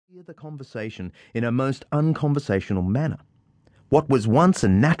Steer the conversation in a most unconversational manner. What was once a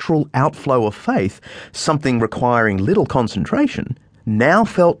natural outflow of faith, something requiring little concentration, now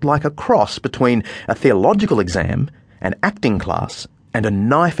felt like a cross between a theological exam, an acting class, and a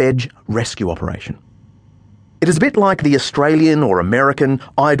knife-edge rescue operation. It is a bit like the Australian or American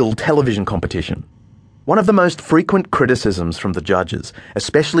Idol television competition. One of the most frequent criticisms from the judges,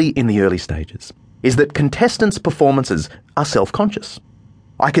 especially in the early stages, is that contestants' performances are self-conscious.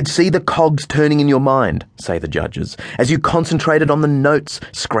 I could see the cogs turning in your mind, say the judges, as you concentrated on the notes,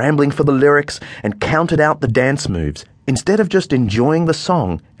 scrambling for the lyrics, and counted out the dance moves, instead of just enjoying the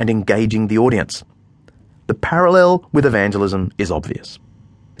song and engaging the audience. The parallel with evangelism is obvious.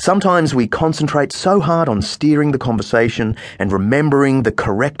 Sometimes we concentrate so hard on steering the conversation and remembering the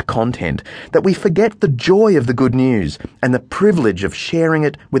correct content that we forget the joy of the good news and the privilege of sharing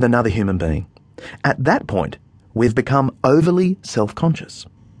it with another human being. At that point, we've become overly self-conscious.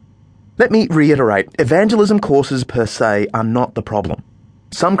 Let me reiterate, evangelism courses per se are not the problem.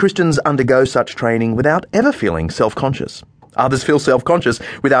 Some Christians undergo such training without ever feeling self-conscious. Others feel self-conscious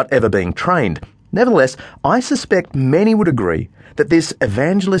without ever being trained. Nevertheless, I suspect many would agree that this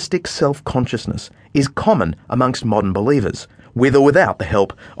evangelistic self-consciousness is common amongst modern believers, with or without the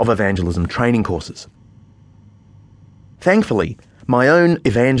help of evangelism training courses. Thankfully, my own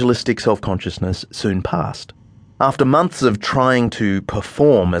evangelistic self-consciousness soon passed. After months of trying to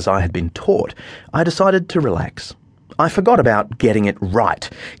perform as I had been taught, I decided to relax. I forgot about getting it right,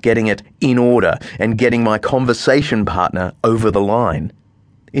 getting it in order, and getting my conversation partner over the line.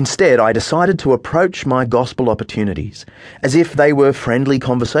 Instead, I decided to approach my gospel opportunities as if they were friendly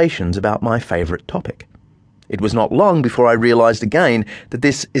conversations about my favourite topic. It was not long before I realised again that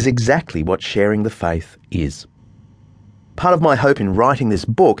this is exactly what sharing the faith is. Part of my hope in writing this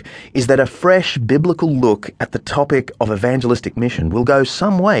book is that a fresh biblical look at the topic of evangelistic mission will go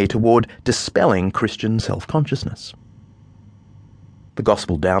some way toward dispelling Christian self-consciousness. The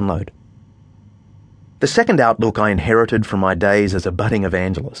Gospel Download. The second outlook I inherited from my days as a budding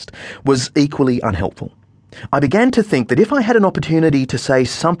evangelist was equally unhelpful. I began to think that if I had an opportunity to say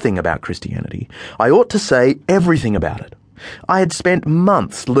something about Christianity, I ought to say everything about it. I had spent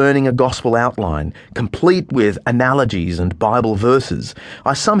months learning a gospel outline, complete with analogies and Bible verses.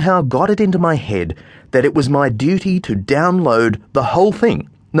 I somehow got it into my head that it was my duty to download the whole thing,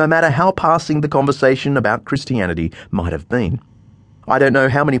 no matter how passing the conversation about Christianity might have been. I don't know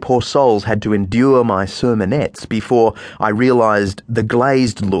how many poor souls had to endure my sermonettes before I realized the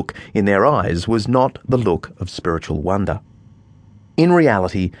glazed look in their eyes was not the look of spiritual wonder. In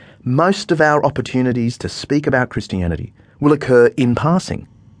reality, most of our opportunities to speak about Christianity will occur in passing,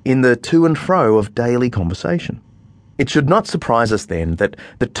 in the to and fro of daily conversation. It should not surprise us then that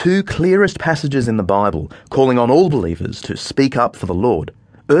the two clearest passages in the Bible calling on all believers to speak up for the Lord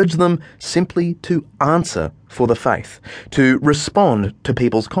urge them simply to answer for the faith, to respond to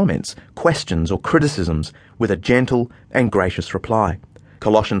people's comments, questions or criticisms with a gentle and gracious reply.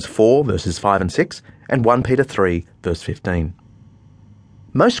 Colossians 4 verses 5 and 6 and 1 Peter 3 verse 15.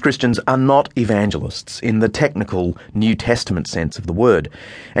 Most Christians are not evangelists in the technical New Testament sense of the word,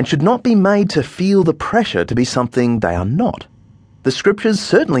 and should not be made to feel the pressure to be something they are not. The Scriptures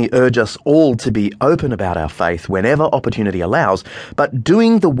certainly urge us all to be open about our faith whenever opportunity allows, but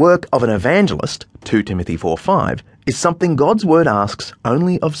doing the work of an evangelist, 2 Timothy 4:5, is something God's Word asks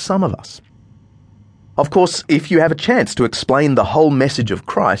only of some of us. Of course, if you have a chance to explain the whole message of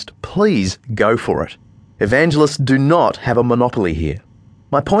Christ, please go for it. Evangelists do not have a monopoly here.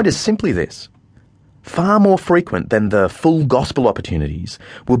 My point is simply this. Far more frequent than the full gospel opportunities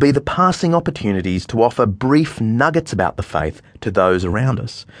will be the passing opportunities to offer brief nuggets about the faith to those around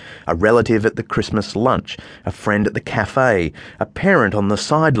us. A relative at the Christmas lunch, a friend at the cafe, a parent on the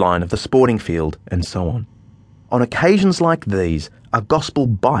sideline of the sporting field, and so on. On occasions like these, a gospel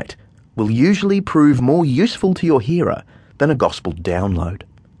bite will usually prove more useful to your hearer than a gospel download.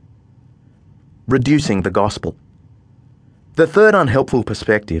 Reducing the gospel. The third unhelpful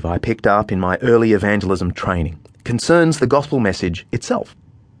perspective I picked up in my early evangelism training concerns the gospel message itself.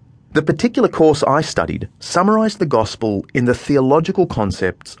 The particular course I studied summarized the gospel in the theological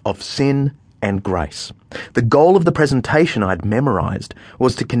concepts of sin and grace. The goal of the presentation I'd memorized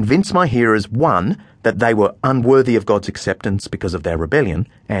was to convince my hearers, 1, that they were unworthy of God's acceptance because of their rebellion,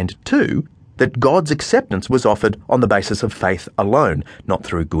 and 2, that God's acceptance was offered on the basis of faith alone, not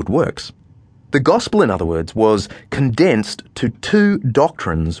through good works. The gospel, in other words, was condensed to 2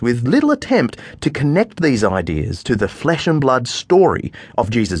 doctrines with little attempt to connect these ideas to the flesh and blood story of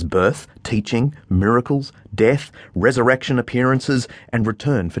Jesus' birth, teaching, miracles, death, resurrection appearances, and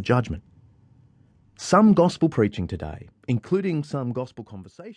return for judgment. Some gospel preaching today, including some gospel conversation,